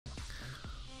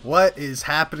What is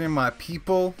happening, my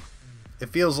people? It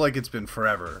feels like it's been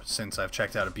forever since I've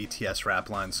checked out a BTS rap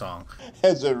line song.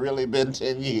 Has it really been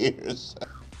 10 years?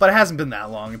 But it hasn't been that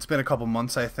long. It's been a couple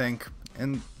months, I think.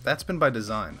 And that's been by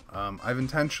design. I've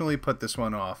intentionally put this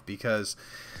one off because,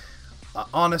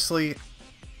 honestly,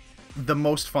 the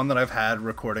most fun that I've had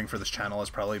recording for this channel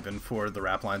has probably been for the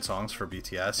rap line songs for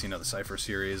BTS. You know, the Cypher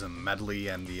series and the medley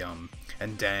and the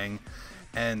and Dang.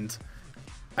 And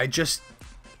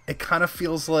it kind of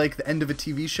feels like the end of a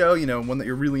TV show, you know, one that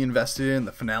you're really invested in.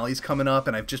 The finale's coming up,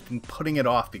 and I've just been putting it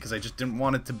off because I just didn't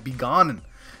want it to be gone. And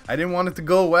I didn't want it to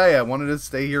go away. I wanted it to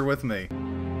stay here with me.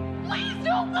 Please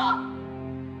don't go!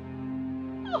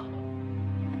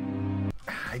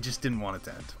 I just didn't want it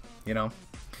to end, you know?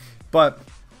 But,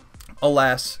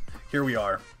 alas, here we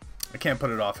are. I can't put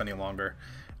it off any longer.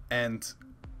 And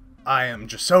I am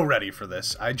just so ready for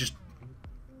this. The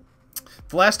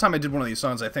last time I did one of these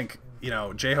songs, I think, you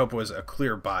know, J-Hope was a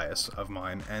clear bias of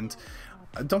mine. And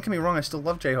don't get me wrong, I still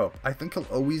love J-Hope. I think he'll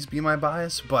always be my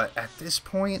bias. But at this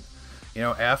point, you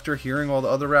know, after hearing all the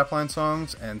other rap line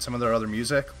songs and some of their other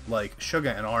music, like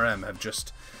Suga and RM have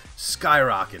just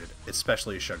skyrocketed,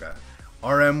 especially Suga.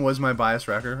 RM was my bias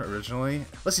wrecker originally.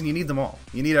 Listen, you need them all.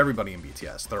 You need everybody in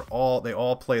BTS. They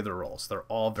all play their roles. They're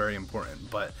all very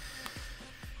important. But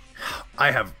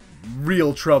I have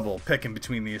real trouble picking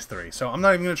between these three, so I'm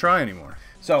not even gonna try anymore.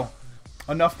 So,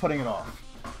 enough putting it off.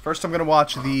 First, I'm gonna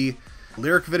watch the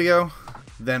lyric video.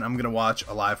 Then I'm gonna watch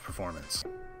a live performance.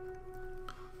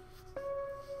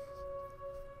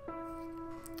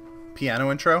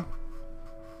 Piano intro.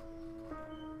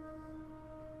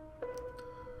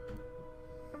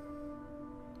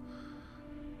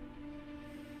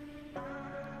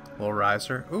 Little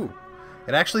riser. Ooh.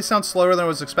 It actually sounds slower than I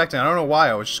was expecting. I don't know why.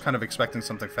 I was just kind of expecting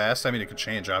something fast. I mean, it could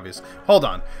change, obviously. Hold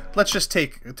on. Let's just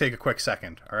take a quick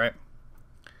second, all right?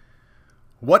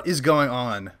 What is going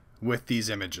on with these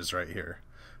images right here?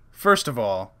 First of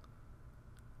all,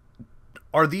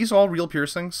 are these all real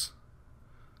piercings?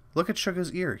 Look at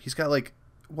Suga's ear. He's got, like,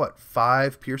 what,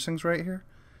 5 piercings right here?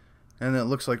 And it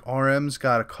looks like RM's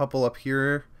got a couple up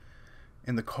here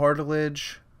in the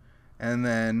cartilage. And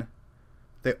then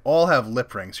they all have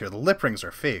lip rings here. The lip rings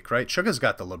are fake, right? Suga's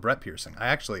got the labret piercing. I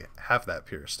actually have that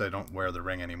pierced. I don't wear the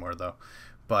ring anymore, though.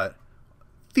 But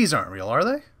these aren't real, are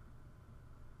they?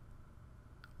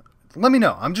 Let me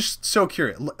know. I'm just so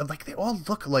curious. Like, they all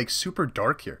look, like, super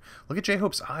dark here. Look at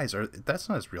J-Hope's eyes. That's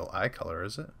not his real eye color,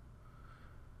 is it?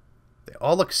 They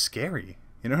all look scary.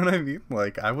 You know what I mean?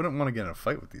 Like, I wouldn't want to get in a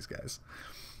fight with these guys.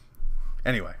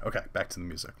 Anyway, okay, back to the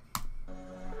music.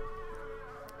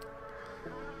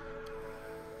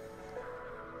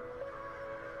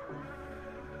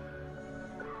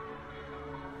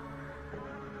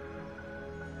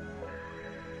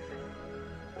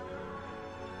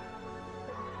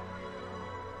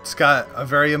 It's got a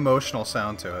very emotional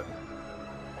sound to it.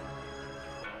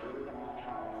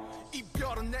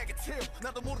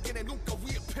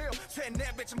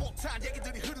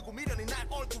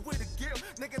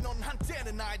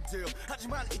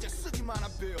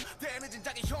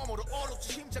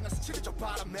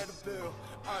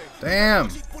 Damn!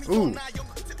 Ooh!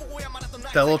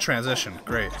 That little transition,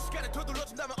 great.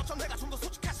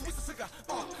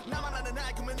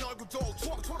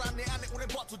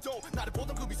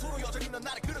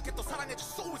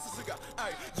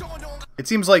 It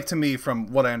seems like to me,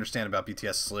 from what I understand about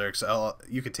BTS's lyrics,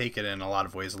 you could take it in a lot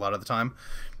of ways a lot of the time.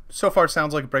 So far, it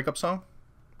sounds like a breakup song.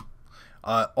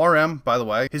 RM, by the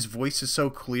way, his voice is so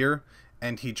clear,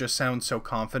 and he just sounds so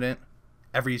confident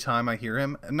every time I hear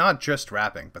him. Not just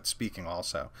rapping, but speaking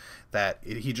also. That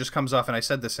he just comes off, and I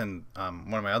said this in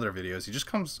one of my other videos, he just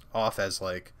comes off as,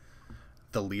 like,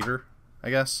 the leader,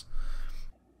 I guess.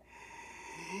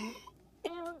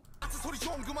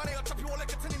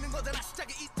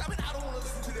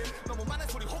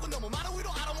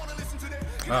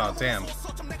 Oh, damn.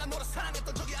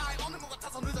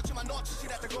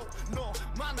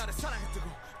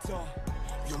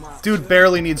 Dude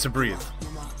barely needs to breathe.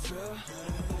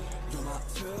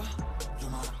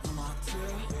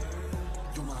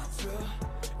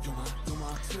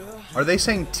 Are they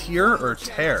saying tear or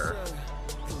tear?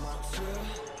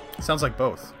 Sounds like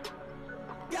both.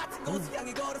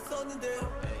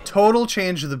 Total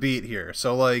change of the beat here.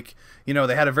 So, like, you know,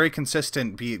 they had a very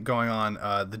consistent beat going on,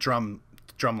 the drum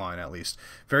line at least.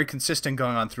 Very consistent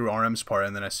going on through RM's part,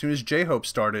 and then as soon as J-Hope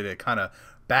started, it kind of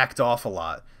backed off a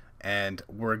lot. And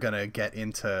we're gonna get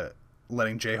into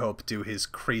letting J-Hope do his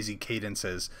crazy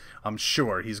cadences. I'm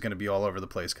sure he's gonna be all over the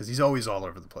place, because he's always all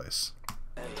over the place.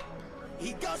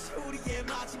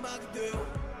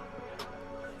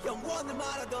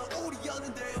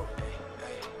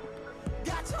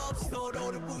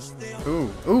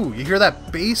 Ooh, ooh, you hear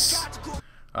that bass?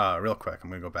 Real quick, I'm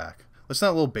gonna go back. Listen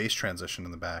to that little bass transition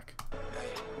in the back.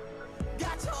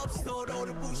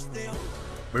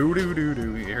 Boo doo doo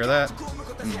doo. You hear that?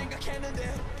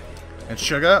 And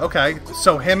Suga? Okay.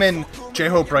 So him and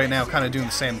J-Hope right now kind of doing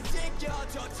the same.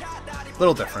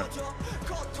 Little different.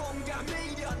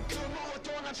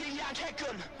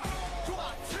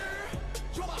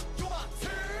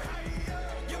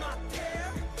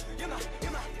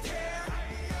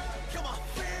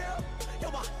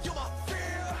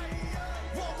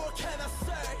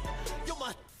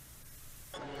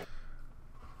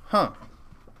 Huh.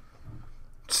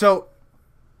 So,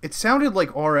 it sounded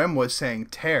like RM was saying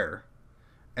tear.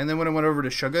 And then when it went over to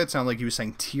Suga, it sounded like he was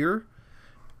saying tear.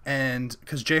 And,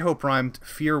 because J-Hope rhymed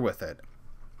fear with it.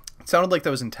 It sounded like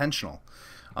that was intentional.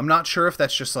 I'm not sure if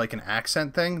that's just like an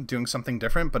accent thing, doing something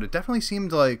different, but it definitely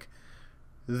seemed like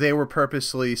they were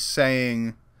purposely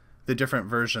saying the different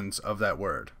versions of that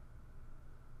word.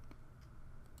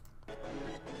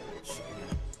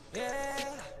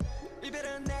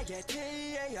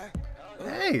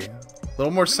 Hey, a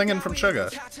little more singing from Suga.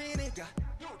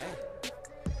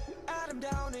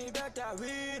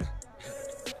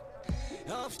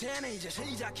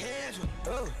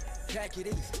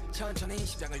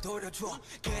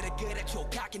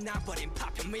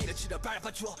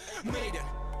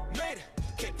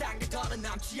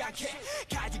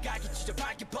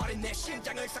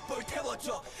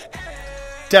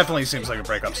 Definitely seems like a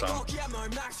breakup song.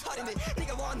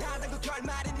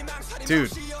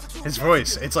 Dude, his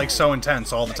voice, it's like so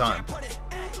intense all the time.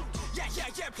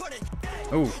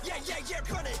 Ooh.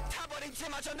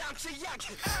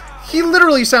 He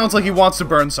literally sounds like he wants to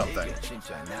burn something.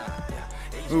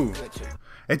 Ooh.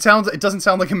 It doesn't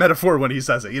sound like a metaphor when he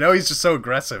says it. You know, he's just so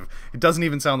aggressive. It doesn't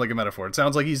even sound like a metaphor. It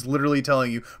sounds like he's literally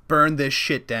telling you, burn this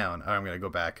shit down. I'm going to go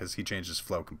back because he changed his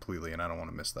flow completely and I don't want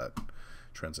to miss that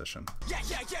transition.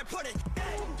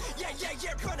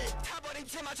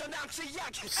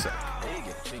 Sick.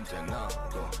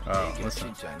 Oh,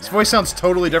 listen. His voice sounds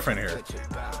totally different here.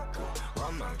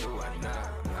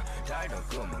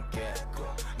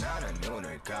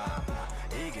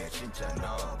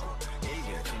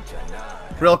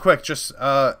 Real quick, just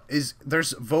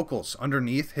there's vocals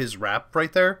underneath his rap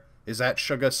right there. Is that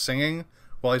Suga singing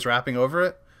while he's rapping over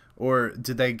it, or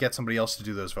did they get somebody else to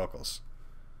do those vocals?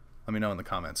 Let me know in the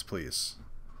comments, please.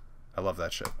 I love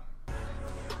that shit.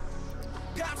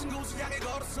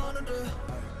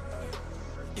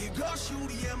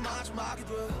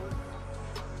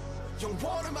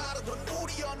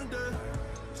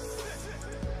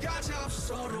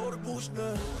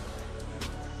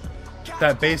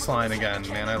 That bass line again,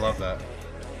 man, I love that.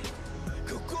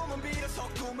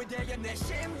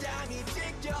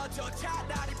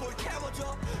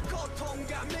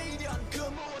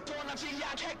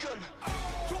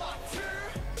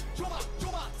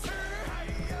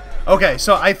 Okay,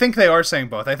 so I think they are saying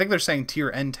both. I think they're saying tear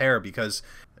and tear because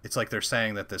it's like they're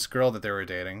saying that this girl that they were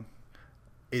dating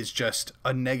is just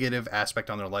a negative aspect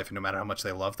on their life, and no matter how much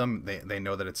they love them, they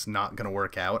know that it's not going to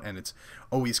work out, and it's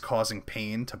always causing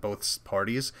pain to both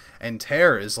parties. And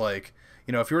tear is like,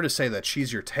 you know, if you were to say that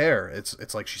she's your tear,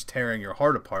 it's like she's tearing your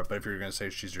heart apart, but if you're going to say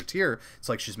she's your tear, it's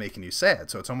like she's making you sad.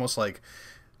 So it's almost like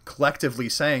collectively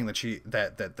saying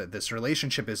that that this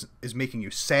relationship is making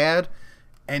you sad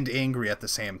and angry at the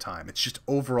same time. It's just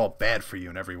overall bad for you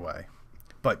in every way.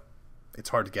 But it's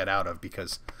hard to get out of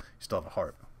because you still have a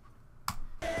heart.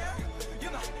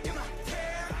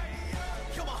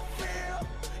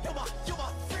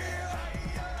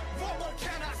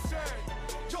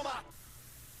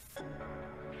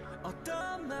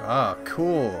 Ah,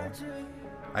 cool.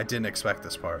 I didn't expect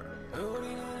this part.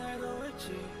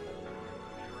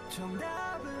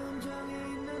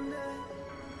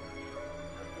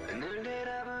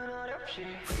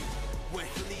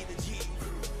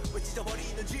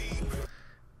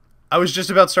 I was just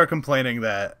about to start complaining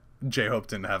that J-Hope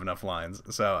didn't have enough lines,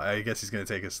 so I guess he's going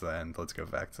to take us to the end. Let's go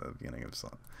back to the beginning of the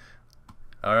song.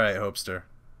 Alright, Hopester.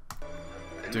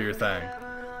 Do your thing.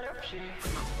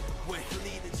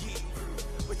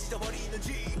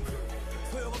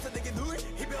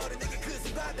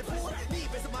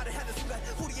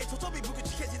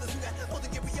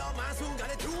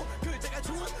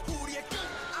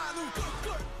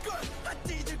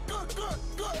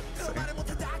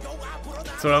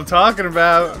 That's what I'm talking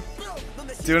about.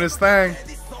 Doing his thing.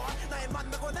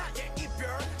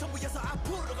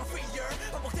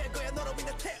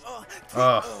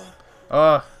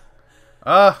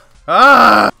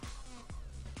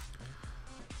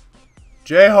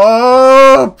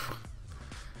 J-Hope!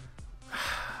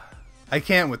 I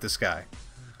can't with this guy.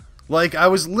 Like, I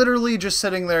was literally just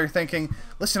sitting there thinking,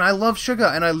 listen, I love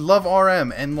Suga and I love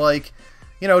RM, and like,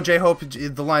 you know, J-Hope,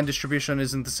 the line distribution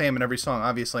isn't the same in every song,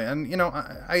 obviously, and you know,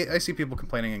 I see people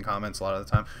complaining in comments a lot of the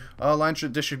time, oh, line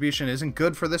distribution isn't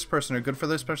good for this person or good for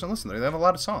this person. Listen, they have a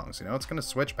lot of songs, you know, it's gonna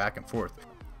switch back and forth.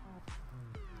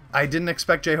 I didn't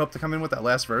expect J-Hope to come in with that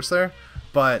last verse there,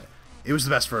 but it was the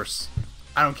best verse.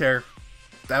 I don't care.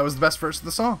 That was the best verse of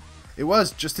the song. It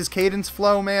was just his cadence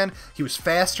flow, man. He was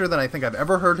faster than I think I've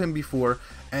ever heard him before.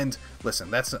 And listen,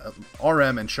 that's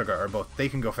RM and Suga are both, they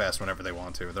can go fast whenever they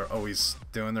want to. They're always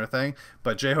doing their thing.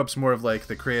 But J-Hope's more of like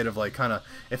the creative, like kind of,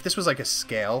 if this was like a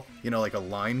scale, you know, like a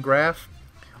line graph,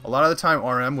 a lot of the time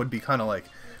RM would be kind of like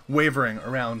wavering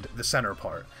around the center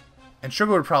part. And Suga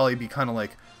would probably be kind of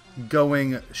like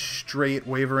going straight,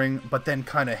 wavering, but then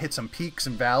kind of hit some peaks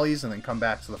and valleys and then come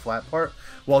back to the flat part,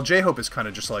 while J-Hope is kind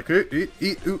of just like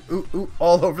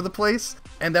all over the place.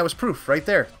 And that was proof right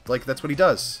there. Like, that's what he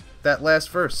does. That last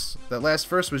verse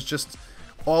was just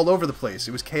all over the place.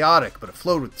 It was chaotic, but it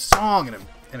flowed with the song, and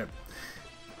it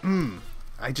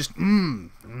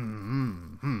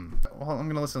Well, I'm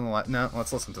gonna listen to that. No,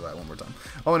 let's listen to that one more time.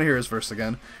 I want to hear his verse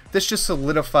again. This just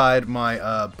solidified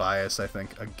my bias, I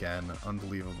think, again.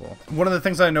 Unbelievable. One of the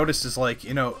things I noticed is, like,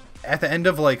 you know, at the end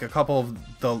of like a couple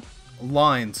of the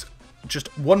lines,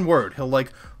 just one word, he'll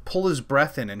like pull his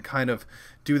breath in and kind of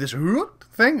do this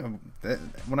thing.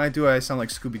 When I do it, I sound like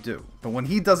Scooby-Doo, but when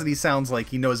he does it, he sounds like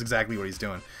he knows exactly what he's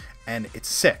doing, and it's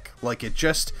sick. Like, it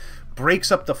just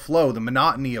breaks up the flow, the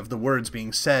monotony of the words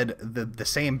being said the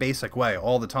same basic way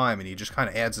all the time, and he just kind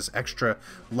of adds this extra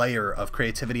layer of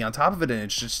creativity on top of it, and it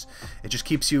just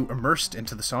keeps you immersed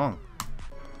into the song.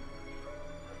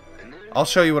 I'll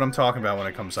show you what I'm talking about when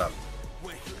it comes up.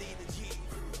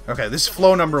 Okay, this is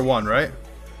flow number 1, right?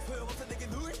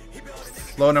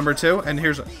 Flow number 2, and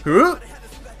here's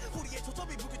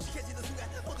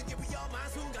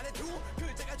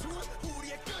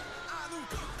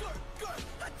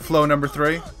flow number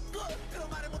 3.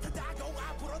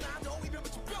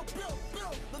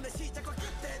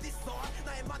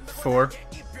 Four.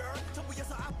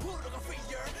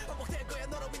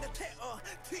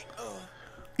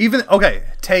 Even okay,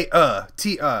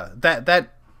 that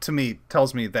to me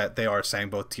tells me that they are saying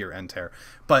both tier and tear.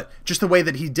 But just the way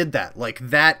that he did that, like,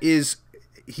 that is,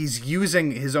 he's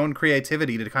using his own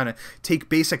creativity to kind of take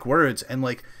basic words and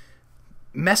like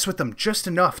mess with them just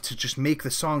enough to just make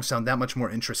the song sound that much more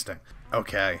interesting.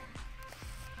 Okay.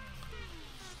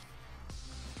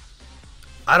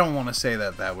 I don't want to say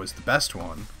that that was the best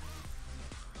one,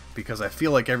 because I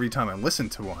feel like every time I listen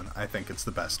to one, I think it's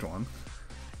the best one.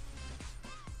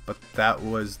 But that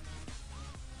was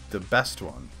the best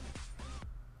one.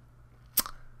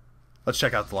 Let's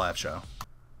check out the live show.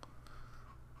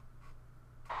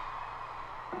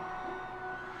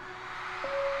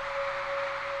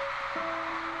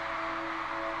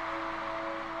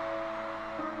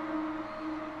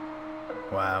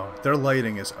 Wow, their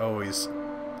lighting is always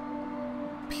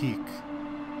peak.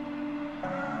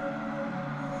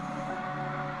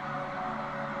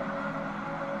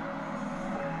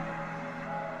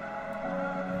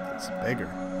 It's bigger.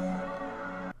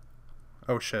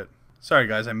 Oh shit. Sorry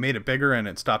guys, I made it bigger and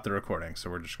it stopped the recording, so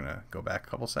we're just gonna go back a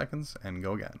couple seconds and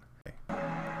go again. Okay.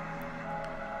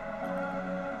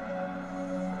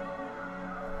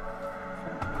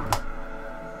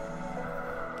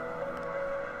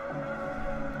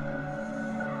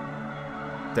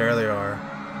 There they are.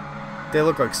 They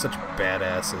look like such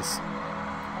badasses.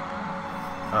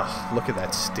 Ugh, look at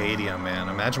that stadium, man.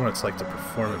 Imagine what it's like to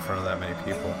perform in front of that many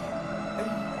people.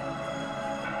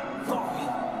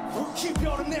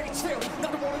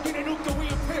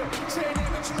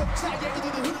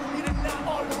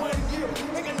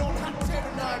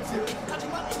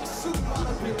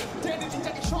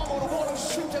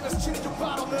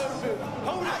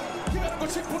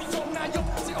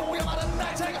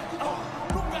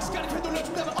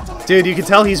 Dude, you can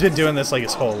tell he's been doing this like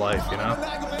his whole life, you know?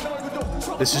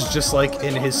 This is just like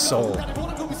in his soul.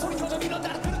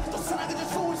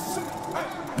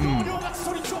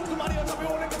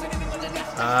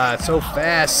 Ah, it's so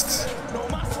fast.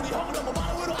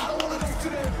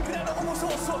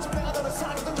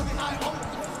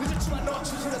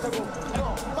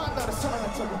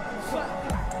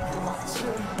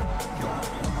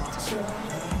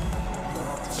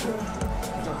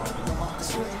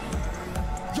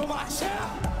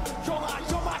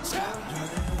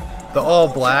 The all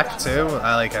black too,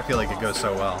 I feel like it goes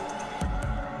so well.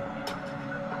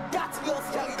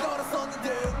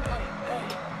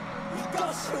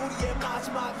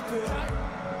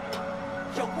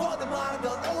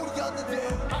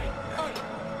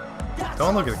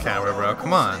 Don't look at the camera, bro.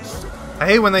 Come on. I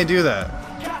hate when they do that.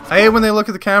 I hate when they look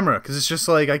at the camera, because it's just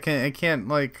like, I can't,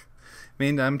 like,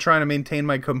 I'm trying to maintain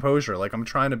my composure. Like, I'm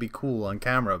trying to be cool on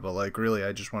camera, but, like, really,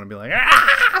 I just want to be like,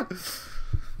 ah!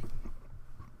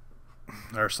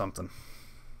 Or something.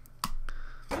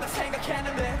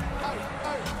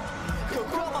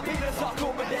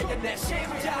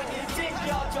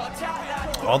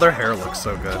 All their hair looks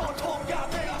so good.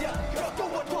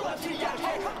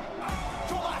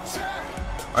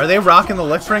 Are they rocking the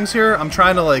lip rings here? I'm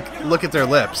trying to, like, look at their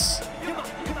lips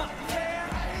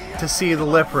to see the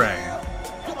lip ring.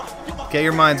 Get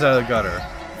your minds out of the gutter.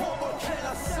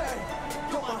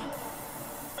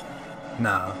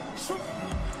 Nah.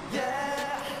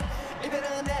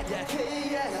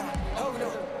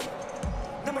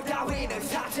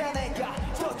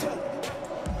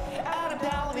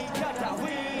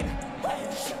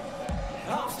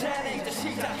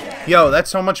 Yo, that's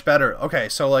so much better. Okay,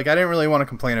 so, like, I didn't really want to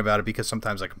complain about it because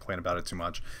sometimes I complain about it too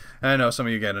much. And I know some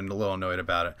of you get a little annoyed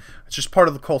about it. It's just part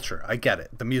of the culture. I get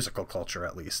it. The musical culture,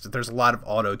 at least. There's a lot of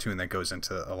auto-tune that goes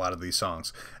into a lot of these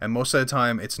songs. And most of the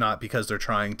time, it's not because they're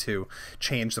trying to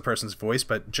change the person's voice,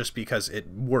 but just because it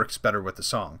works better with the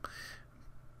song.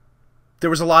 There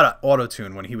was a lot of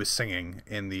auto-tune when he was singing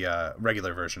in the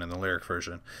regular version, in the lyric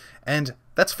version. And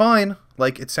that's fine.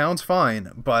 Like, it sounds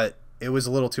fine, but it was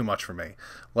a little too much for me.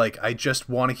 Like, I just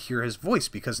want to hear his voice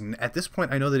because at this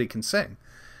point I know that he can sing.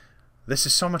 This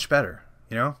is so much better,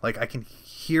 you know? Like, I can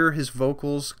hear his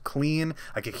vocals clean.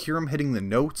 I could hear him hitting the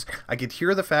notes. I could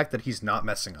hear the fact that he's not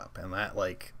messing up. And that,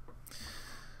 like,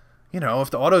 you know,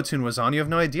 if the auto-tune was on, you have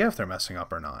no idea if they're messing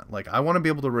up or not. Like, I want to be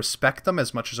able to respect them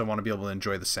as much as I want to be able to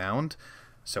enjoy the sound.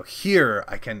 So here,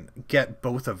 I can get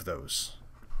both of those.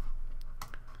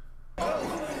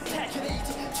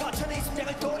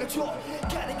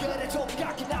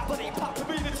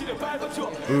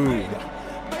 Ooh.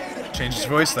 Changed his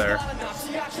voice there.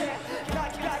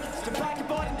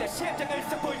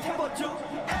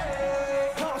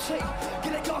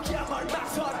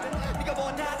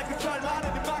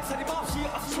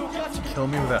 Kill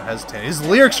me without hesitating. His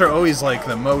lyrics are always like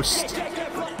the most,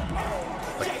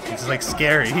 like, it's like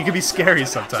scary. He can be scary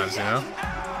sometimes, you know?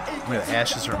 Only the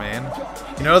ashes remain.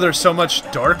 You know, they're so much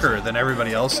darker than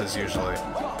everybody else's usually.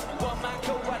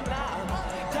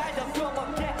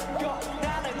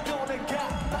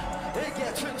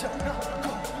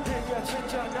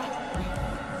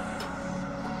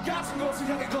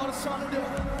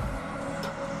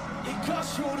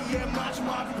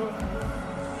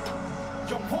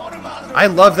 I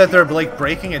love that they're like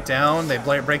breaking it down. They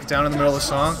break it down in the middle of the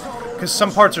song because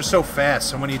some parts are so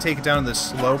fast, and when you take it down to the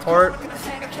slow part,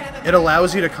 it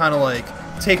allows you to kind of like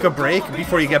take a break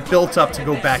before you get built up to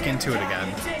go back into it again.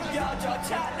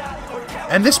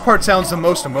 And this part sounds the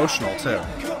most emotional too.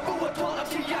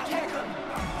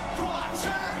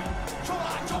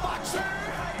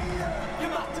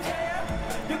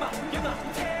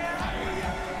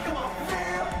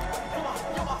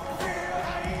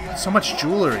 So much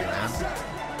jewelry, man.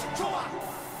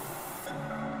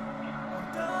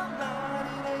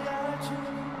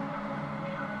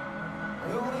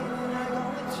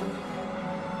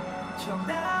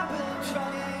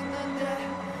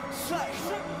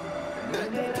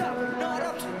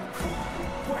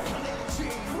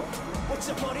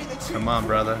 Come on,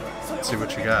 brother. Let's see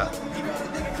what you got.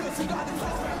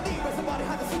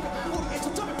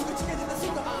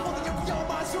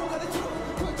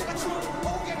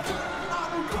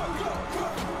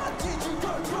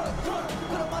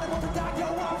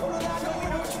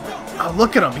 Oh,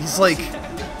 look at him. He's like,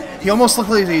 he almost looks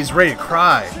like he's ready to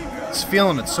cry. He's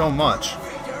feeling it so much.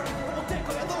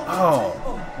 Oh,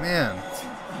 man.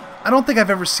 I don't think I've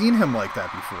ever seen him like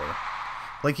that before.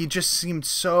 Like, he just seemed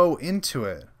so into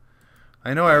it.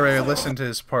 I know I already listened to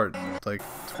his part, like,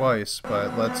 twice,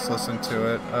 but let's listen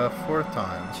to it a fourth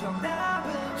time.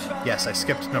 Yes, I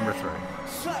skipped number 3.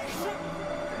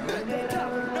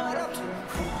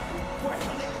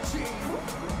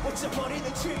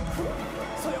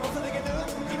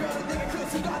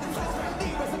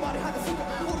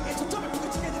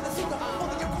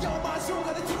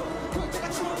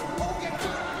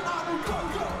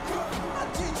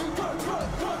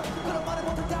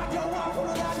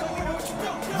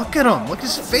 Look at him. Look at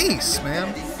his face,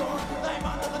 man.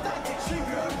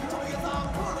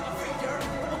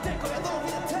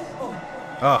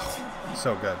 Oh,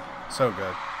 so good. So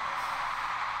good.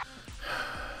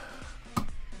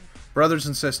 Brothers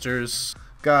and sisters,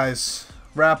 guys,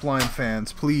 Rapline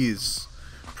fans, please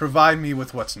provide me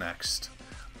with what's next.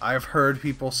 I've heard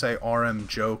people say RM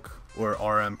Joke or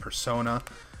RM Persona.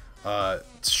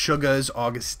 Suga's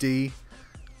August D.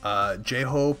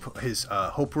 J-Hope, his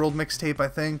Hope World mixtape, I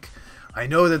think. I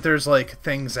know that there's like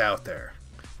things out there.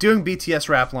 Doing BTS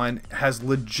rap line has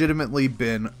legitimately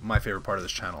been my favorite part of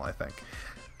this channel, I think.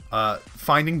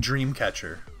 Finding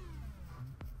Dreamcatcher,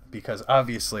 because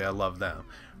obviously I love them.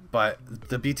 But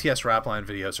the BTS rap line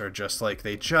videos are just like,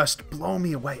 they just blow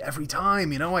me away every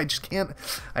time, you know? I just can't.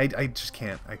 I just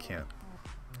can't. I can't.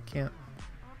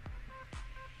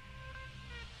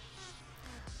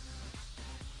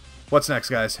 What's next,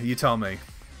 guys? You tell me.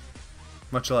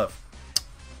 Much love.